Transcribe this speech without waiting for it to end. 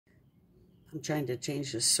I'm trying to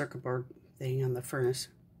change this circuit board thing on the furnace,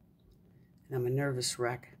 and I'm a nervous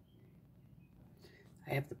wreck.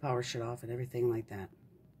 I have the power shut off and everything like that.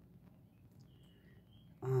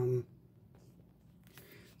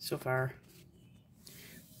 So far,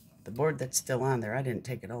 the board that's still on there, I didn't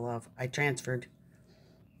take it all off. I transferred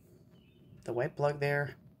the white plug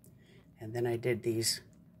there, and then I did these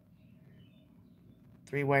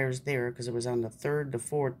 3 wires there because it was on the 3rd, the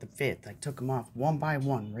 4th, the 5th. I took them off one by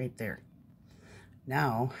one right there.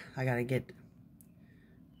 Now I gotta get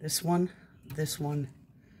this one, this one,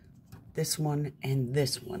 this one, and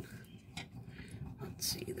this one. Let's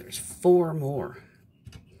see, there's 4 more.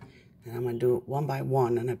 And I'm going to do it one by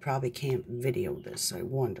one, and I probably can't video this, I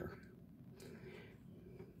wonder.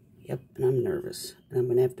 Yep, and I'm nervous. And I'm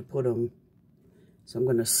going to have to put them, so I'm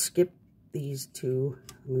going to skip these 2.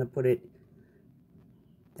 I'm going to put it,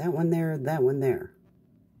 that one there, that one there.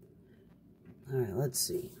 Alright, let's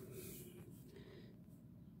see.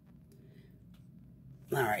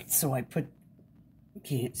 Alright, so I put,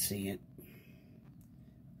 can't see it.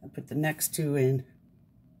 I put the next 2 in.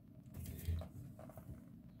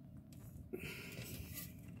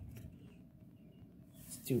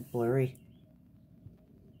 It's too blurry.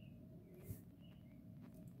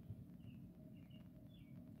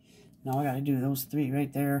 Now I gotta do those 3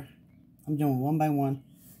 right there. I'm doing one by one.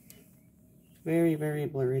 Very, very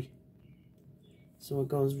blurry. So it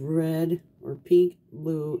goes red or pink,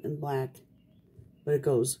 blue, and black. But it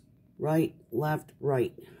goes right, left,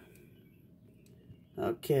 right.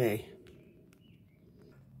 Okay.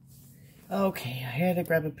 Okay, I had to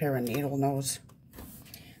grab a pair of needle nose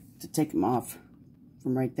to take them off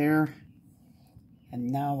from right there.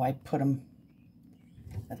 And now I put them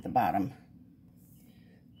at the bottom.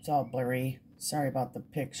 It's all blurry. Sorry about the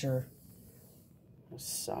picture. This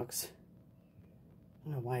sucks. I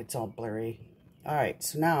don't know why it's all blurry. Alright,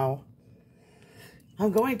 so now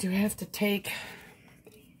I'm going to have to take,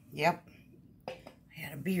 yep, I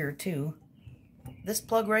had a beer too. This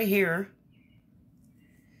plug right here,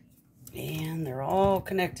 and they're all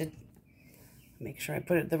connected. Make sure I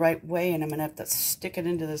put it the right way, and I'm gonna have to stick it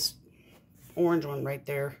into this orange one right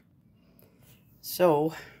there.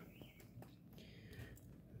 So, I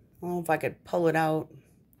don't know if I could pull it out,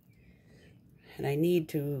 and I need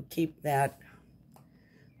to keep that,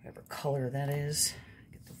 whatever color that is.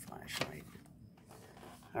 Get the flashlight.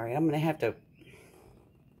 All right, I'm gonna have to.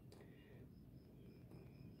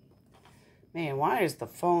 Man, why is the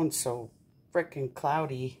phone so frickin'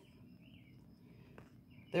 cloudy?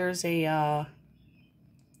 There's a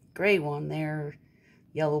gray one there,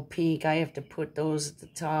 yellow, pink. I have to put those at the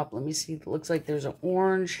top. Let me see. It looks like there's an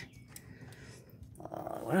orange.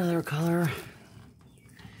 What other color?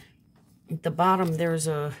 At the bottom, there's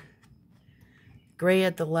a gray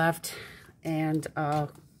at the left and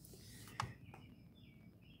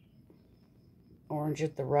orange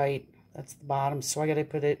at the right. That's the bottom. So I got to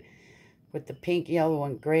put it with the pink, yellow,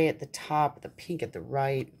 and gray at the top, the pink at the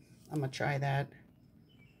right. I'm going to try that.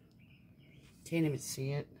 Can't even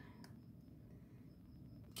see it.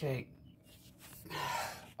 Okay.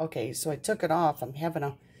 Okay, so I took it off. I'm having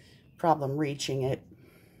a problem reaching it.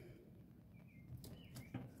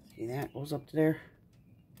 See, that goes up to there.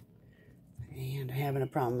 And I'm having a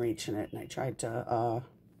problem reaching it. And I tried to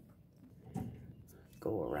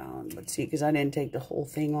go around. But see, because I didn't take the whole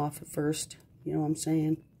thing off at first. You know what I'm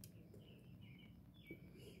saying?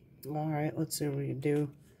 Alright, let's see what we can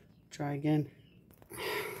do. Try again.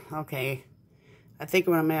 Okay. I think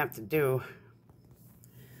what I'm going to have to do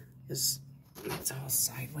is, it's all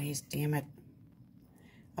sideways, damn it.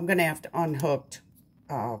 I'm going to have to unhook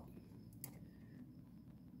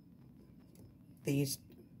these.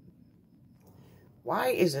 Why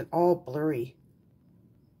is it all blurry?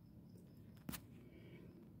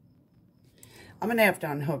 I'm going to have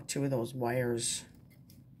to unhook 2 of those wires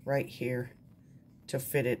right here to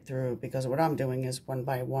fit it through, because what I'm doing is one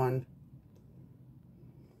by one.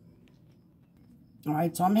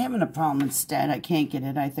 Alright, so I'm having a problem instead. I can't get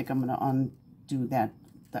it. I think I'm going to undo that.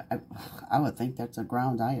 I would think that's a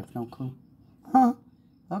ground. I have no clue. Huh.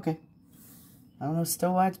 Okay. I don't know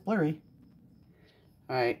still why it's blurry.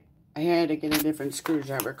 Alright. I had to get a different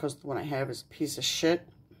screwdriver because the one I have is a piece of shit.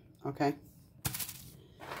 Okay.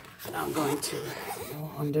 And I'm going to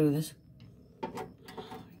undo this. I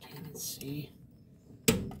can't even see.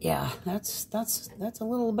 Yeah, that's a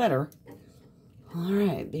little better.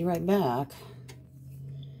 Alright, be right back.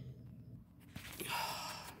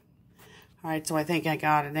 Alright, so I think I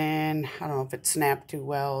got it in. I don't know if it snapped too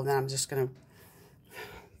well. Then I'm just going to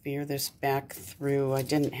veer this back through. I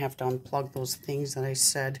didn't have to unplug those things that I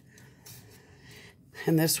said.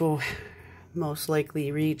 And this will most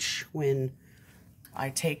likely reach when I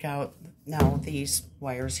take out now these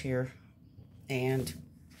wires here, and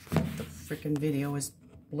the freaking video is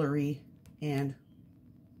blurry, and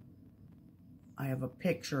I have a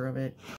picture of it